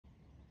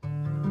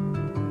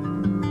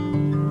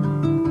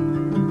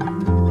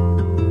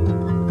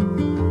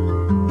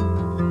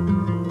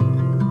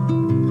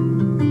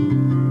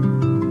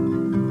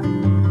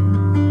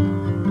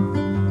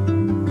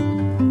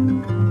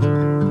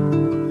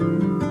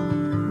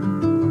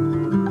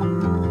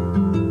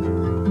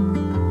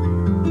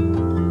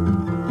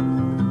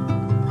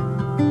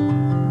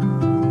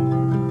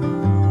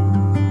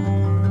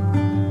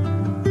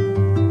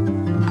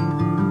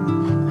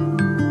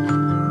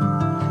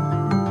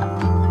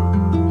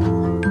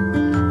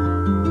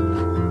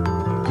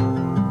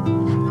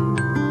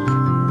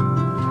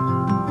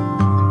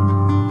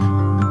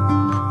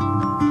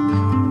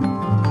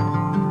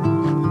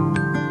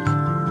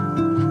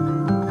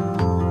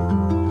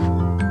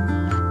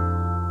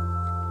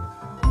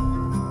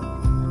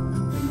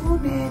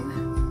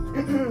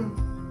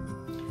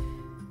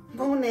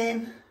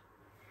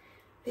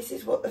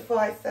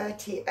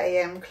5:30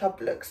 a.m.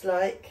 club looks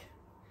like.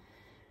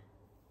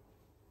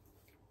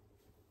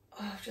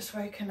 Oh, I've just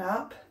woken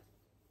up.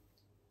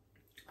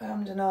 I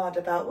ummed and ahed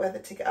about whether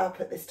to get up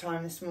at this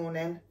time this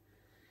morning.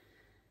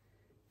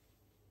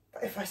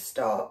 But if I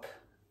stop,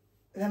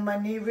 then my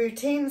new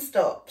routine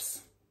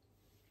stops.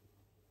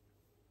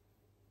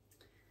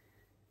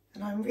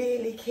 And I'm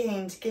really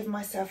keen to give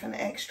myself an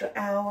extra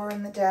hour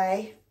in the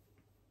day.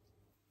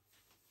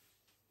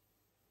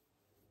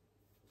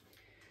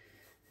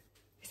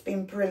 It's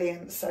been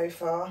brilliant so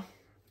far.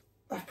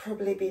 I've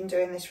probably been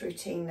doing this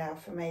routine now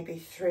for maybe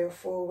 3 or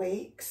 4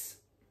 weeks.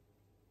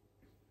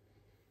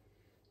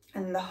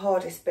 And the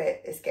hardest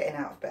bit is getting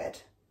out of bed.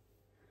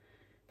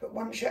 But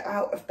once you're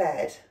out of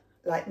bed,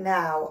 like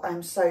now,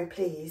 I'm so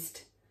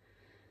pleased.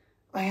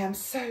 I am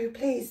so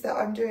pleased that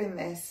I'm doing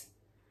this.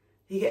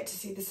 You get to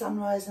see the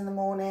sunrise in the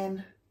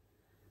morning,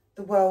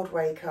 the world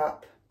wake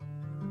up.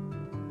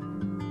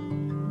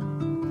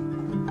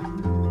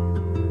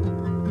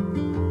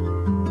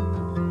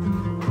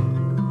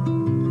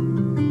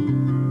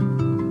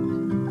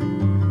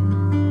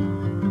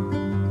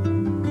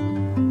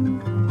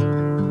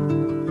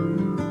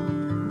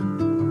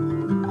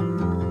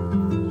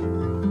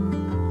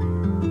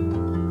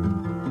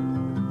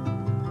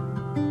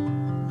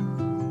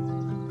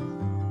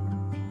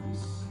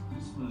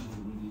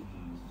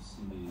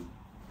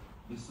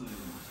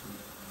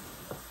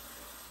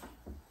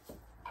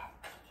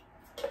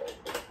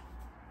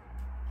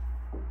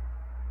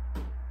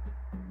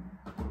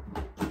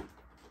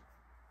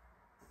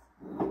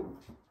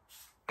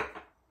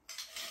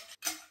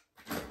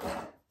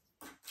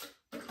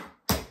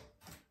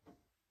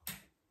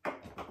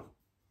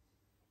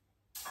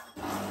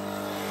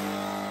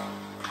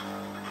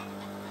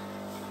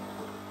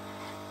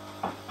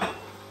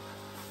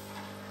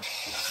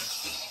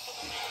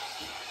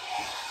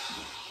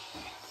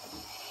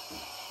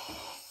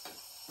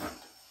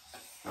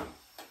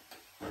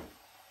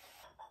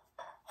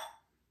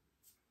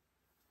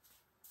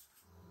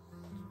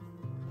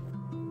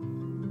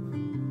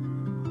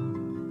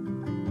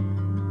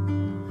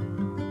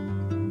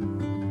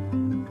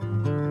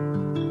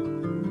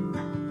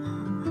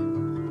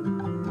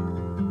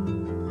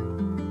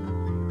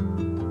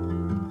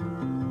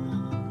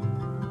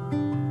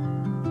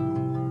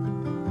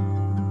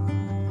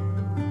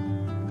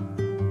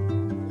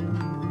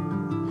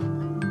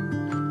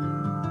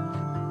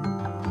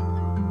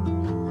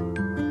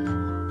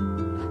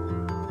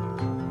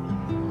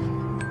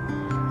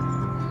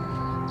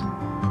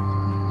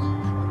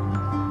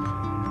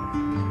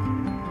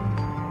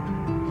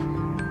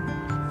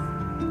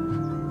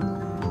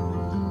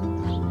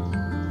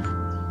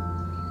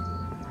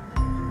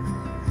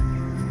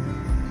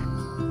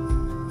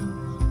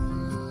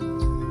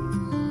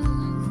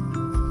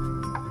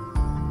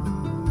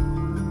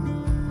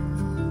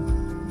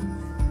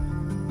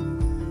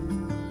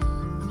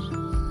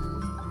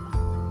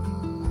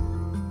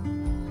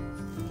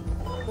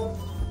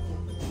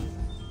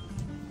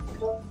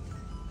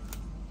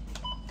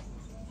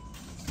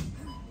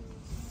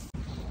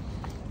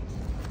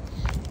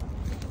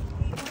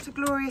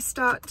 Glorious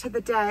start to the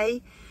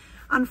day.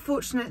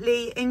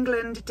 Unfortunately,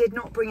 England did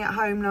not bring it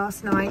home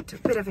last night. A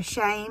bit of a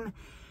shame,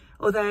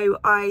 although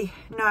I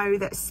know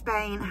that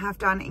Spain have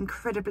done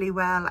incredibly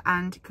well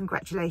and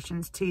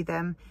congratulations to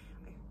them.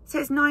 So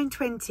it's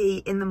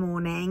 9:20 in the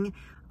morning.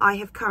 I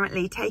have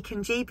currently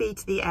taken GB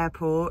to the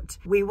airport.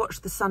 We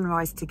watched the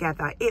sunrise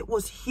together. It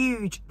was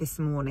huge this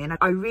morning.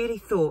 I really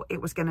thought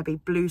it was going to be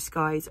blue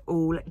skies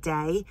all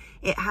day.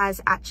 It has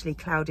actually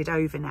clouded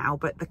over now,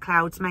 but the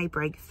clouds may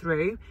break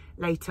through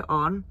later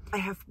on. I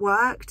have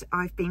worked.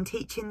 I've been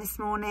teaching this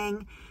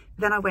morning.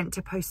 Then I went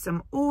to post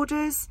some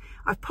orders.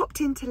 I've popped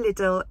into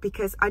Lidl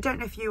because I don't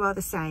know if you are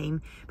the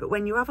same, but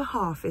when your other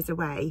half is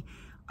away,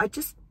 I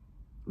just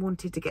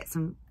wanted to get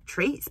some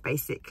treats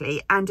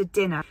basically and a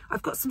dinner.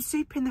 I've got some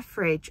soup in the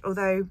fridge,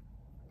 although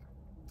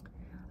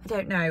I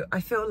don't know, I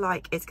feel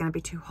like it's going to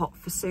be too hot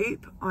for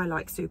soup. I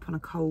like soup on a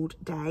cold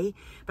day,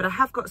 but I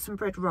have got some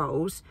bread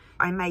rolls.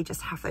 I may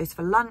just have those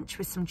for lunch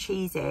with some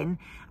cheese in.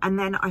 And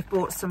then I've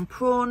bought some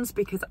prawns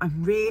because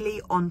I'm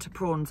really onto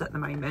prawns at the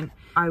moment.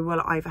 I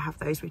will either have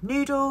those with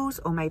noodles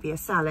or maybe a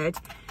salad,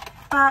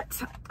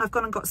 but I've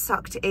gone and got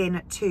sucked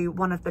in to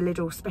one of the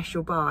Lidl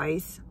special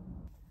buys.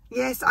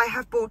 Yes, I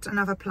have bought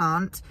another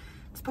plant.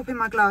 Just popping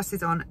my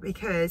glasses on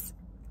because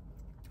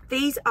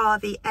these are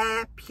the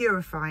air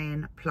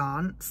purifying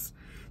plants.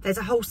 There's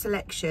a whole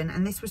selection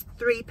and this was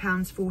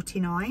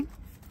 £3.49.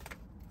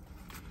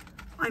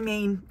 I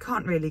mean,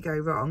 can't really go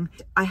wrong.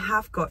 I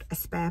have got a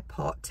spare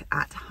pot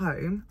at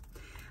home.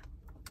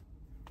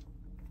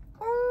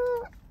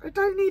 Oh, I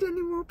don't need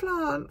any more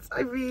plants.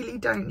 I really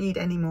don't need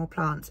any more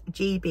plants.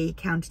 GB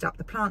counted up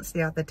the plants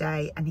the other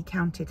day and he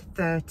counted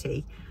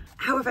 30.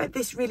 However,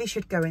 this really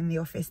should go in the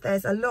office.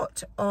 There's a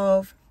lot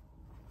of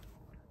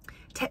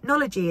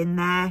technology in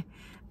there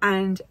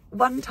and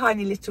one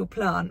tiny little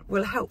plant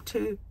will help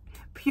to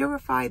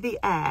purify the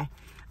air.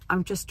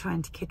 I'm just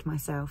trying to kid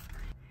myself.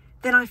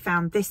 Then I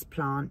found this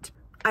plant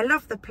I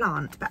love the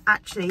plant, but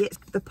actually it's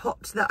the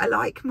pot that I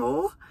like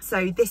more.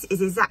 So this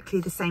is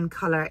exactly the same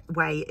colour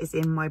way as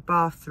in my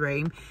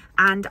bathroom,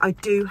 and I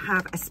do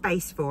have a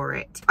space for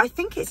it. I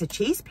think it's a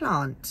cheese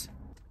plant.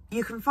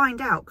 You can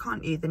find out,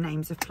 can't you, the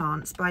names of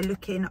plants by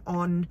looking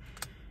on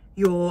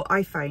your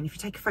iPhone. If you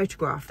take a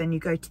photograph, then you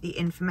go to the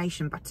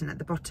information button at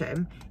the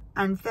bottom,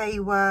 and they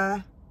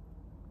were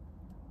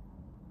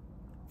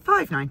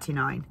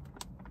 $5.99.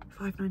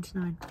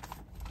 $5.99.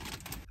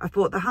 I've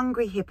bought the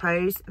Hungry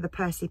Hippos, the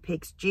Percy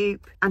Pigs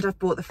dupe, and I've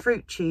bought the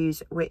Fruit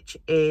Chews, which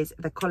is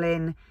the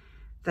Colin,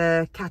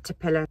 the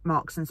Caterpillar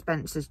Marks and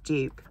Spencer's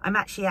dupe. I'm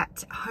actually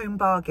at Home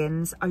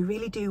Bargains. I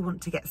really do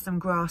want to get some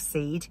grass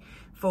seed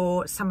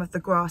for some of the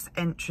grass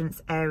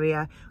entrance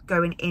area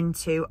going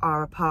into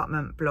our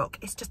apartment block.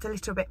 It's just a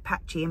little bit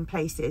patchy in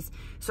places,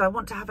 so I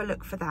want to have a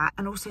look for that,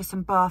 and also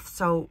some bath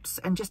salts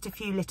and just a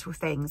few little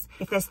things.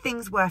 If there's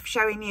things worth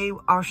showing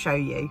you, I'll show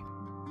you.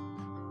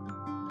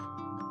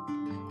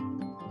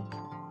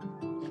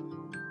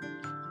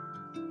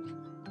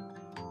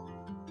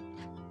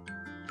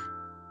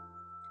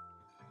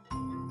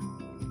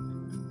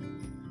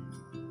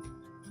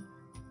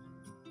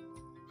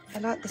 I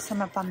like the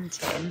summer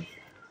bunting.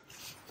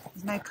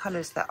 There's no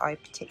colours that I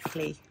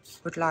particularly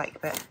would like,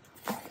 but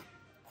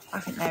I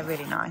think they're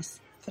really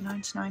nice. For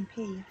 99p, I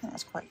think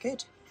that's quite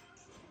good.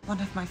 One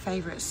of my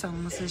favourite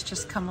songs has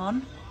just come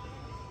on.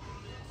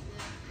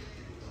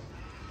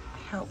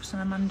 Helps on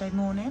a Monday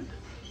morning.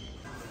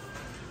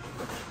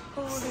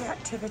 All the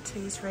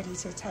activities ready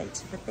to take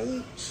to the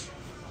beach.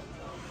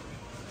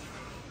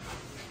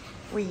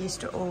 We used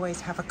to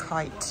always have a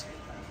kite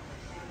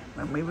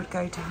when we would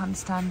go to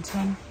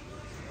Hunstanton.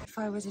 If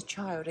I was a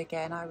child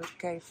again, I would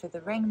go for the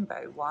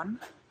rainbow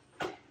one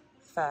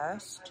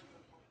first,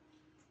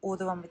 or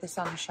the one with the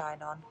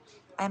sunshine on.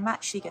 I'm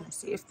actually going to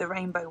see if the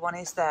rainbow one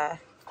is there.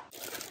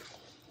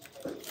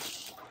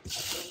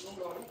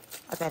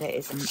 I bet it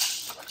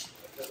isn't.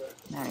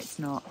 No, it's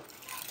not.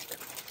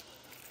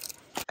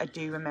 I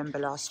do remember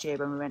last year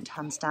when we went to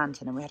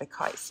Hunstanton and we had a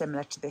kite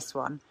similar to this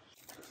one.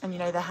 And you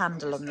know the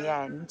handle on the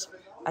end?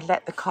 I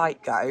let the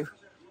kite go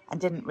and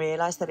didn't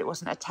realise that it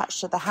wasn't attached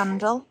to the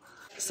handle.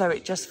 So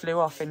it just flew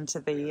off into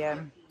the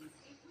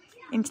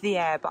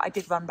air, but I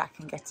did run back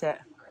and get it.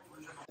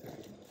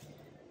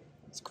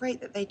 It's great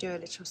that they do a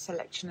little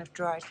selection of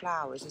dried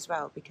flowers as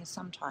well, because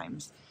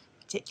sometimes,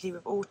 particularly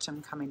with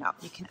autumn coming up,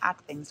 you can add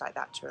things like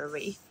that to a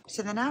wreath.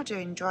 So they're now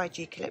doing dried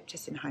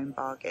eucalyptus in Home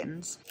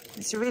Bargains.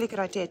 It's a really good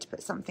idea to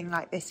put something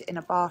like this in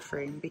a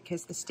bathroom,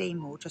 because the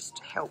steam will just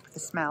help the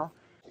smell.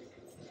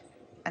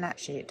 And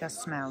actually it does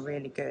smell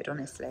really good,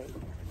 honestly.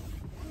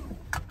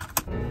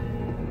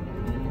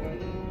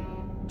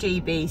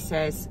 GB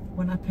says,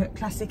 when I put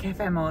Classic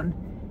FM on,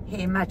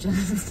 he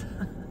imagines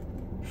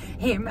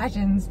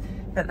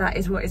that that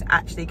is what is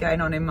actually going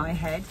on in my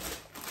head.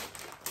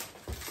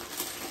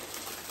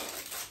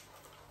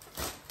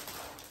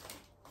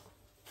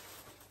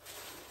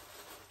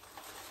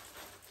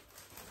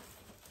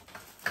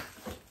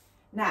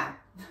 Now,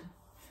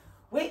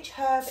 which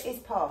herb is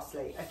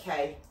parsley?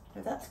 Okay,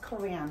 so that's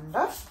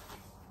coriander.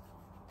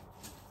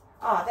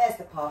 Ah, there's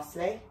the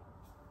parsley.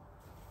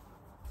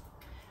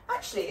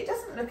 Actually, it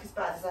doesn't look as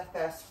bad as I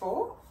first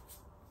thought.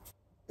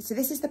 So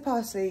this is the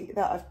parsley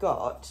that I've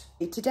got.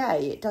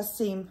 Today, it does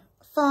seem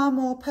far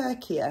more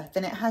perkier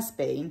than it has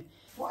been.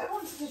 What I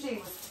wanted to do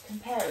was to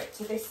compare it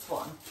to this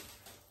one.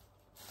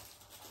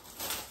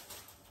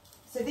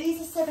 So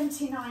these are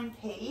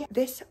 79p.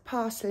 This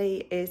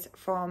parsley is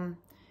from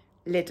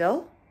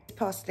Lidl. This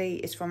parsley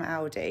is from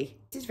Aldi.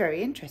 This is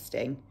very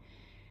interesting.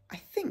 I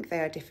think they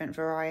are different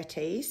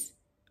varieties.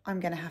 I'm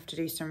going to have to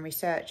do some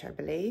research, I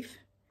believe.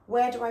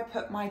 Where do I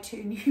put my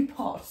two new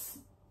pots?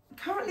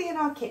 Currently in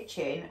our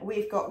kitchen,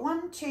 we've got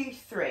 1, 2,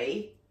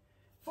 3,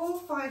 4,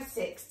 5,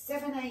 6,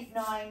 7, 8,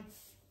 9,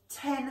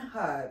 10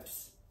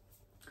 herbs.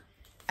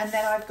 And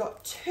then I've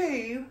got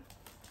 2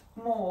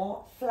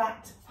 more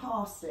flat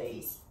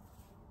parsleys.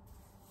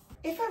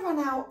 If I run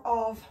out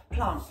of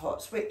plant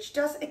pots, which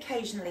does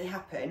occasionally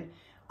happen,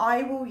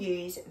 I will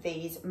use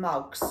these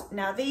mugs.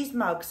 Now these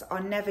mugs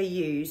are never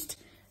used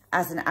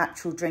as an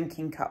actual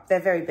drinking cup. They're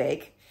very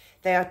big.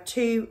 They are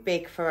too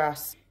big for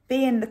us.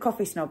 Being the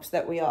coffee snobs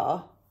that we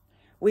are,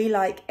 we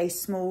like a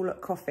small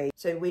coffee.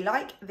 So we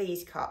like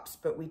these cups,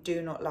 but we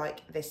do not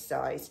like this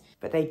size.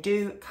 But they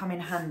do come in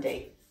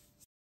handy.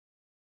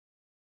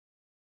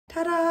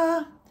 Ta-da!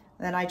 And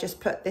then I just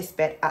put this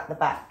bit at the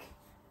back.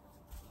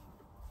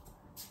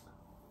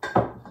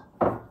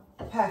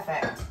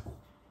 Perfect.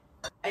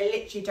 I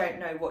literally don't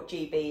know what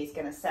GB is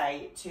going to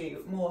say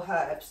to more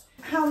herbs.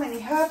 How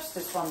many herbs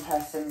does one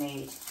person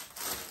need?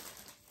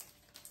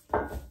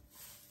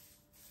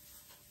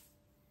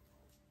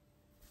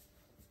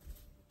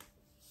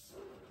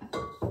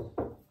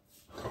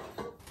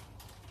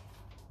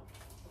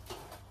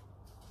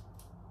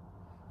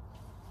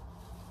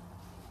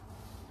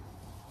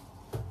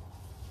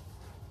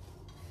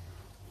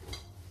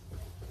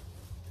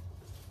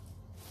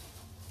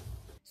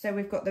 So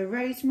we've got the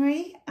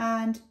rosemary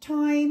and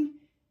thyme,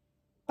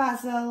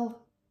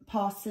 basil,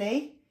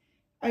 parsley.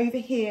 Over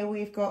here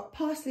we've got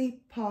parsley,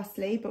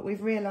 but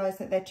we've realised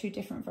that they're two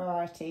different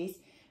varieties,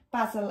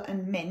 basil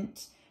and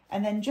mint.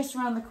 And then just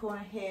around the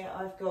corner here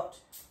I've got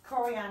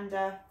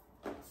coriander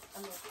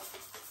and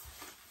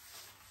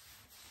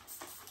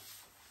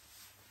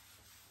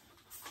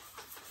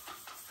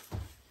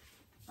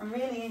I'm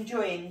really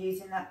enjoying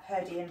using that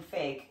Purdian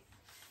fig.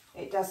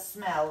 It does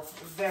smell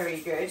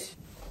very good.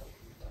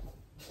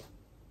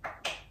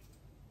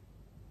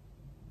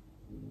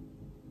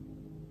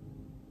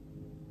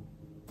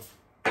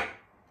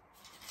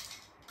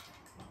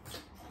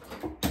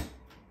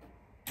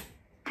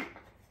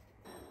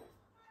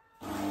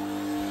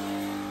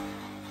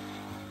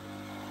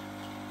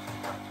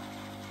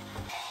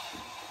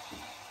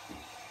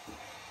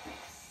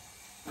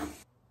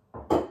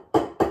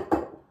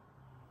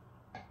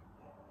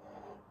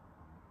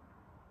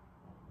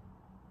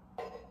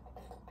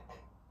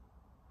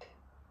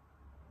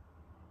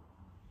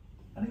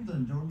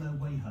 England are on their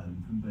way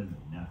home from Berlin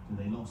after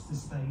they lost to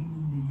Spain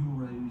in the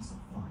Euros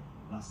final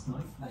last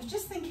night. I was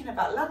just thinking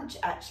about lunch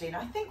actually, and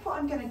I think what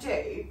I'm going to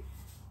do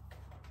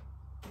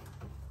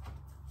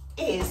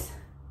is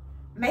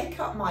make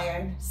up my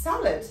own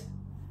salad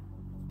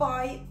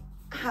by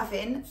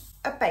having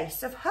a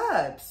base of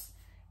herbs.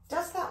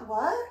 Does that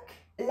work?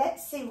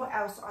 Let's see what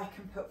else I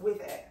can put with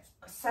it.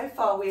 So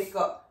far we've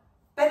got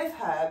bed of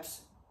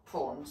herbs,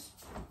 prawns.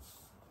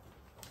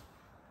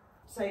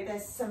 So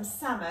there's some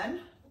salmon.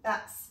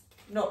 That's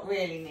not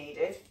really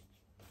needed.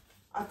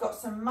 I've got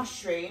some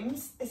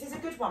mushrooms. This is a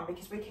good one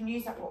because we can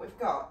use up what we've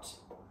got.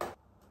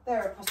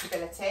 They're a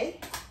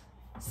possibility.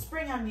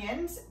 Spring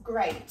onions,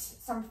 great,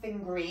 something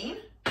green.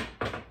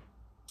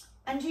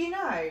 And you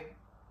know,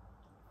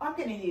 I'm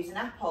going to use an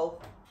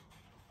apple.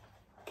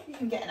 You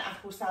can get an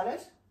apple salad.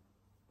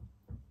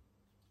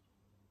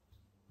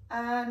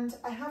 And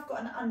I have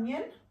got an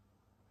onion,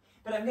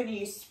 but I'm going to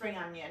use spring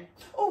onion.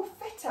 Oh,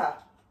 feta.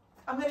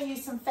 I'm going to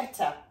use some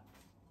feta.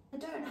 I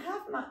don't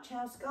have much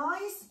else,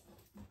 guys.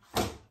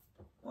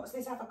 What's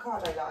this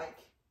avocado like?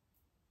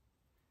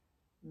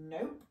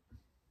 Nope.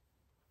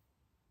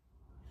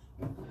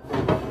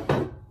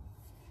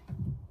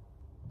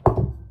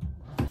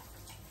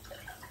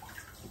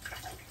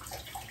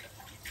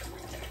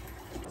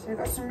 So we've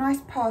got some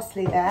nice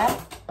parsley there.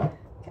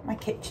 Get my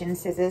kitchen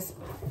scissors.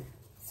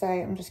 So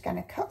I'm just going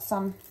to cut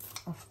some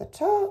off the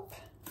top.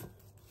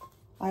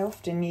 I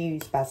often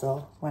use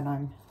basil when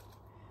I'm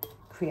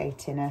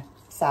creating a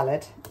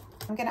salad.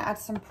 I'm going to add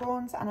some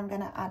prawns and I'm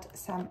going to add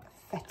some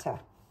feta.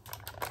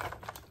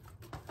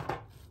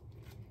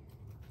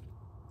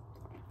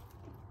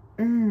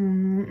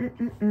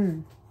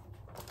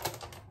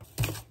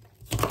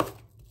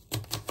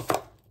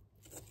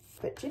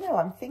 But do you know,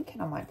 I'm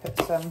thinking I might put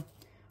some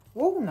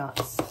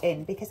walnuts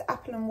in because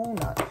apple and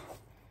walnut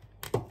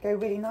go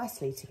really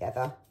nicely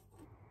together.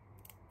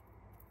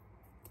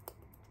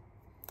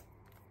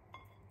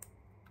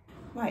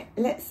 Right,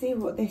 let's see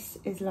what this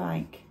is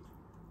like.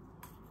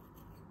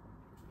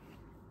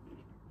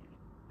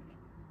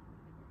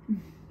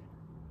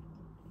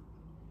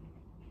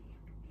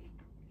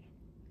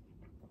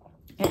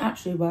 It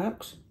actually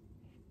works.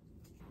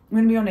 I'm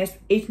going to be honest,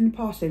 eating the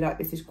parsley like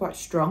this is quite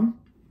strong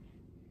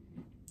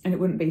and it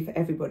wouldn't be for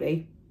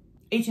everybody.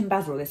 Eating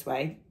basil this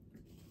way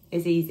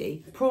is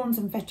easy. Prawns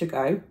and feta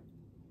go,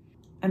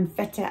 and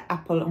feta,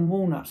 apple and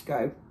walnuts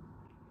go.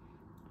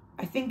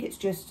 I think it's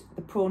just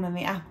the prawn and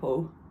the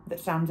apple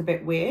that sounds a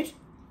bit weird,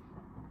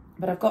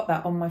 but I've got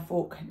that on my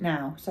fork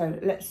now, so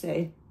let's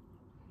see.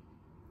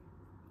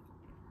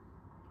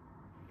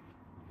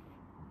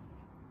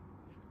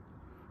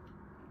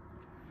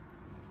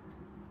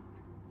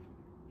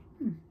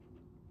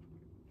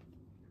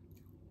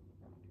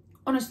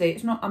 Honestly,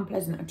 it's not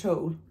unpleasant at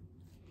all.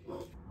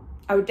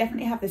 I would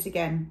definitely have this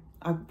again.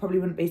 I probably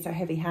wouldn't be so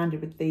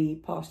heavy-handed with the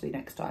parsley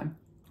next time.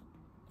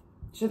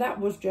 So that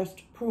was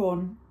just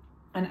prawn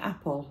and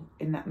apple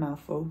in that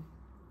mouthful.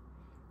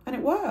 And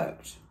it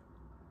worked.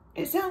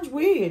 It sounds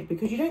weird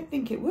because you don't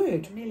think it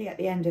would. I'm nearly at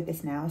the end of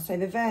this now. So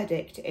the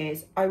verdict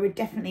is I would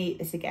definitely eat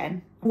this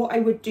again. What I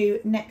would do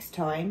next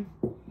time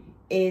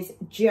is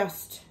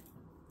just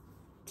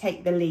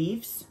take the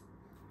leaves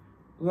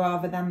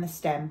rather than the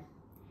stem,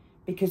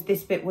 because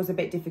this bit was a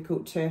bit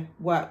difficult to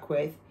work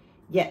with,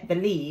 yet the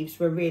leaves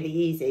were really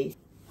easy.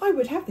 I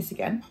would have this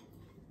again.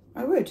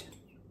 I would.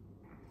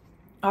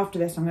 After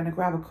this, I'm going to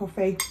grab a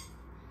coffee.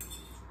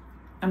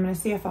 I'm going to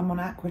see if I'm on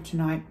Aqua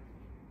tonight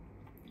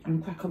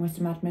and crack on with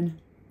some admin.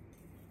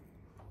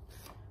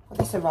 Well,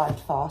 this arrived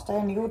fast. I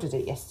only ordered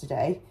it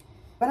yesterday.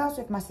 When I was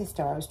with my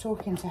sister, I was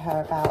talking to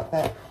her about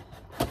that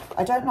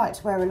I don't like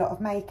to wear a lot of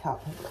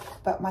makeup,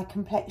 but my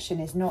complexion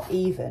is not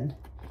even.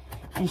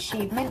 And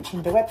she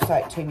mentioned a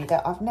website to me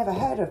that I've never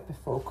heard of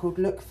before called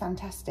Look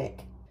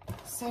Fantastic.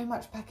 So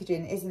much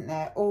packaging, isn't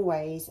there,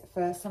 always,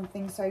 for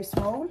something so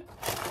small?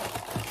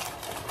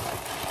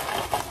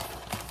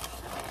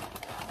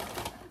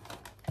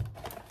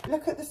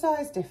 Look at the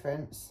size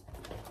difference.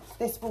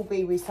 This will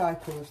be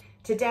recycled.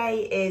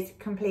 Today is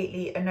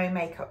completely a no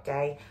makeup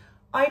day.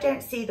 I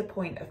don't see the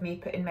point of me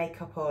putting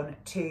makeup on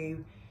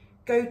to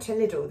go to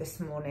Lidl this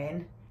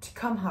morning, to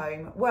come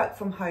home, work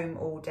from home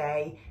all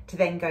day, to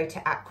then go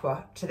to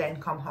Aqua, to then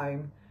come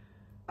home.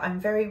 I'm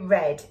very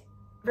red,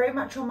 very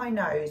much on my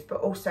nose,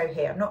 but also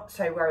here. I'm not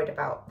so worried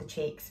about the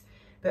cheeks,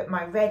 but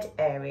my red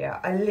area,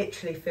 I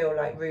literally feel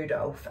like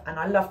Rudolph, and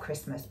I love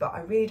Christmas, but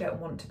I really don't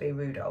want to be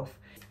Rudolph.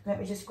 Let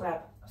me just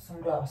grab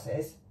some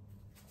glasses.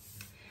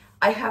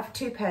 I have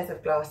 2 pairs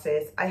of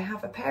glasses. I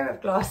have a pair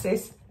of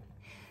glasses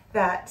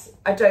that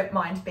I don't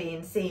mind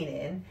being seen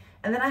in,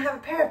 and then I have a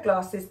pair of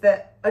glasses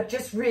that are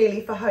just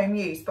really for home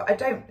use, but I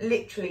don't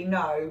literally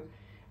know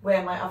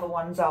where my other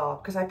ones are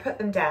because I put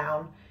them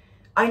down.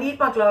 I need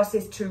my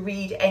glasses to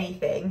read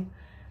anything.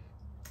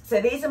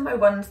 So these are my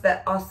ones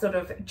that are sort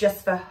of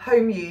just for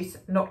home use,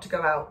 not to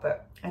go out.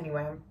 But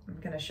anyway, I'm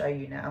going to show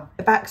you now.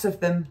 The backs of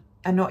them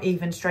are not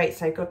even straight,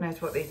 so God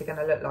knows what these are going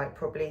to look like,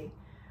 probably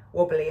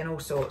wobbly and all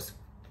sorts.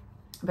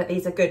 But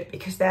these are good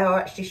because they are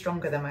actually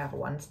stronger than my other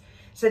ones.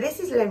 So this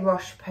is La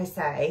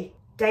Roche-Posay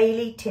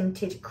Daily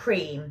Tinted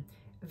Cream,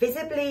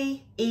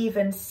 visibly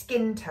even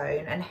skin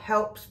tone and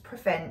helps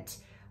prevent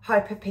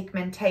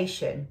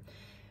hyperpigmentation.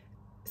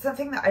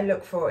 Something that I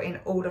look for in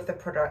all of the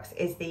products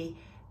is the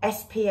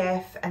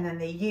SPF and then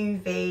the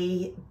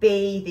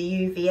UVB, the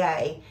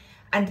UVA,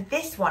 and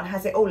this one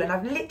has it all, and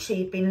I've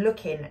literally been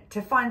looking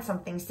to find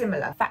something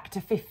similar,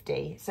 factor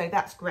 50, so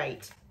that's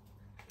great.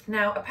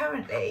 Now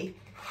apparently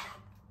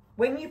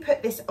when you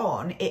put this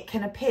on, it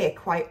can appear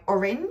quite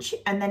orange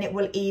and then it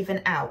will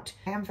even out.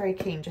 I am very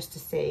keen just to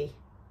see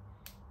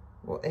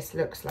what this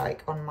looks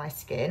like on my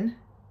skin.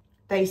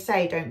 They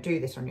say don't do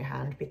this on your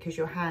hand because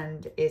your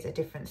hand is a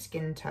different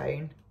skin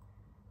tone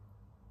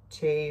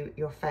to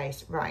your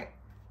face. Right.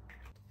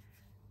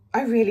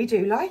 I really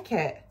do like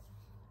it.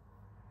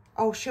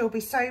 Oh, she'll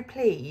be so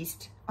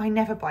pleased. I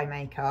never buy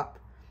makeup.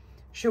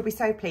 She'll be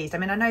so pleased. I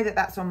mean, I know that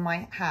that's on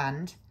my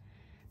hand,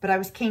 but I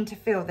was keen to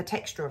feel the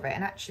texture of it,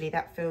 and actually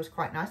that feels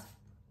quite nice.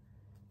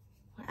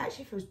 It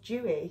actually feels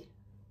dewy.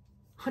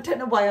 I don't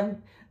know why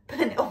I'm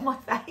putting it on my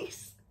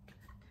face.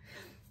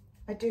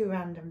 I do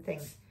random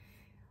things.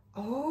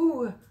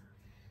 Oh,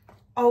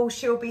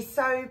 she'll be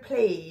so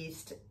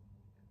pleased.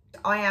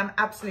 I am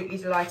absolutely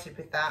delighted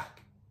with that.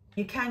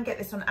 You can get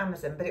this on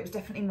Amazon, but it was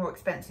definitely more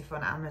expensive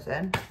on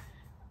Amazon.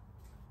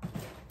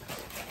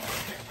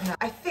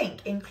 I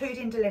think,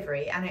 including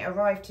delivery, and it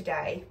arrived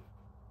today,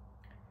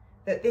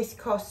 that this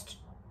cost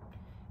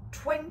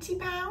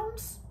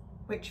 £20,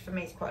 which for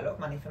me is quite a lot of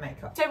money for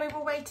makeup. So we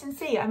will wait and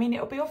see. I mean,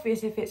 it'll be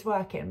obvious if it's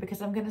working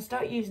because I'm going to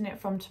start using it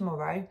from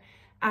tomorrow.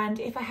 And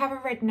if I have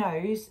a red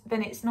nose,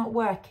 then it's not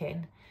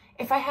working.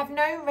 If I have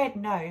no red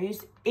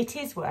nose, it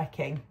is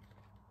working.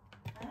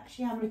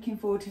 Actually, I'm looking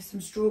forward to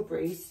some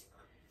strawberries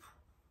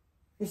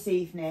this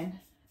evening.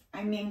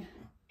 I mean,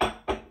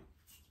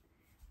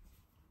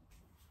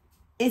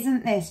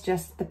 isn't this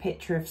just the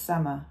picture of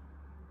summer?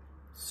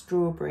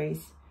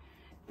 Strawberries.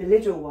 The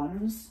little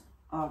ones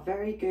are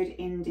very good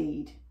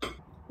indeed.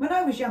 When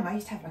I was young, I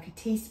used to have like a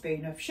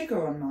teaspoon of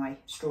sugar on my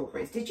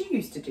strawberries. Did you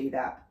used to do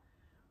that?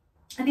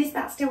 And is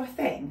that still a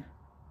thing?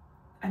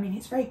 I mean,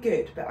 it's very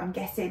good, but I'm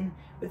guessing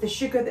with the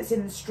sugar that's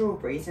in the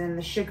strawberries and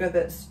the sugar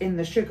that's in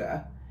the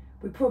sugar,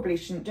 we probably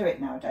shouldn't do it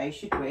nowadays,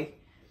 should we?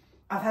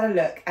 I've had a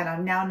look and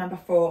I'm now number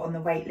 4 on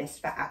the wait list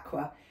for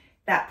Aqua.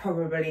 That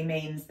probably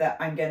means that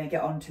I'm going to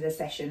get on to the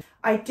session.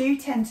 I do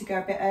tend to go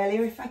a bit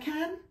earlier if I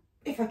can,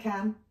 because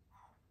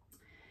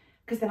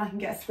then I can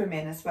get a swim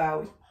in as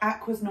well.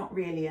 Aqua's not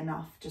really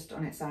enough just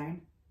on its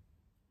own.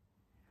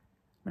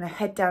 I'm going to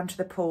head down to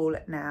the pool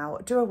now,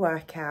 do a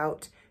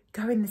workout,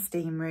 go in the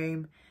steam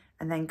room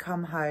and then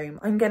come home.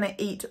 I'm going to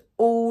eat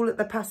all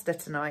the pasta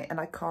tonight and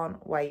I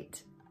can't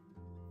wait.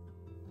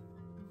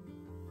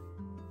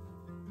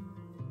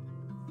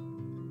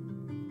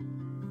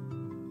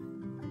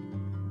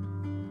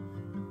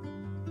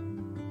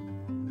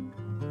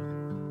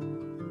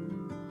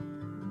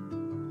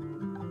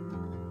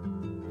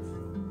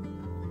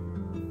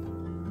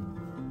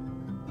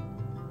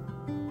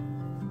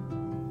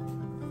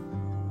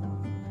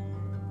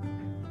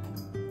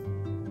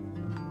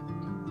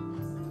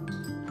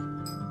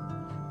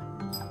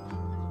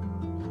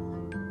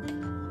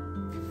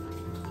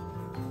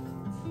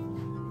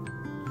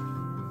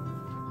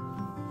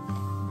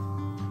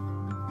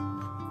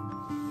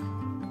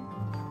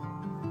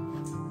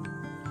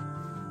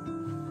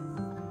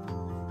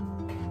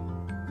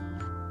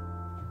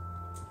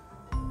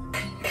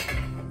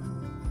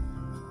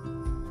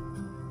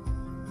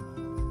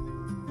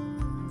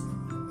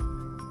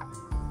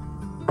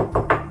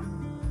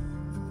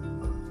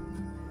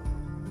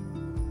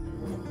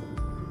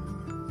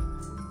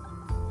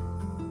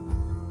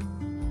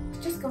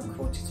 Gone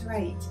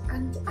 7:45,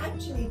 and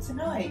actually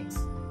tonight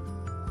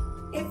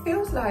it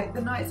feels like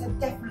the nights are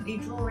definitely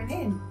drawing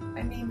in.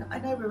 I mean, I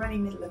know we're only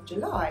middle of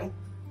July,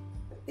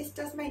 but this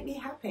does make me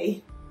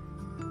happy.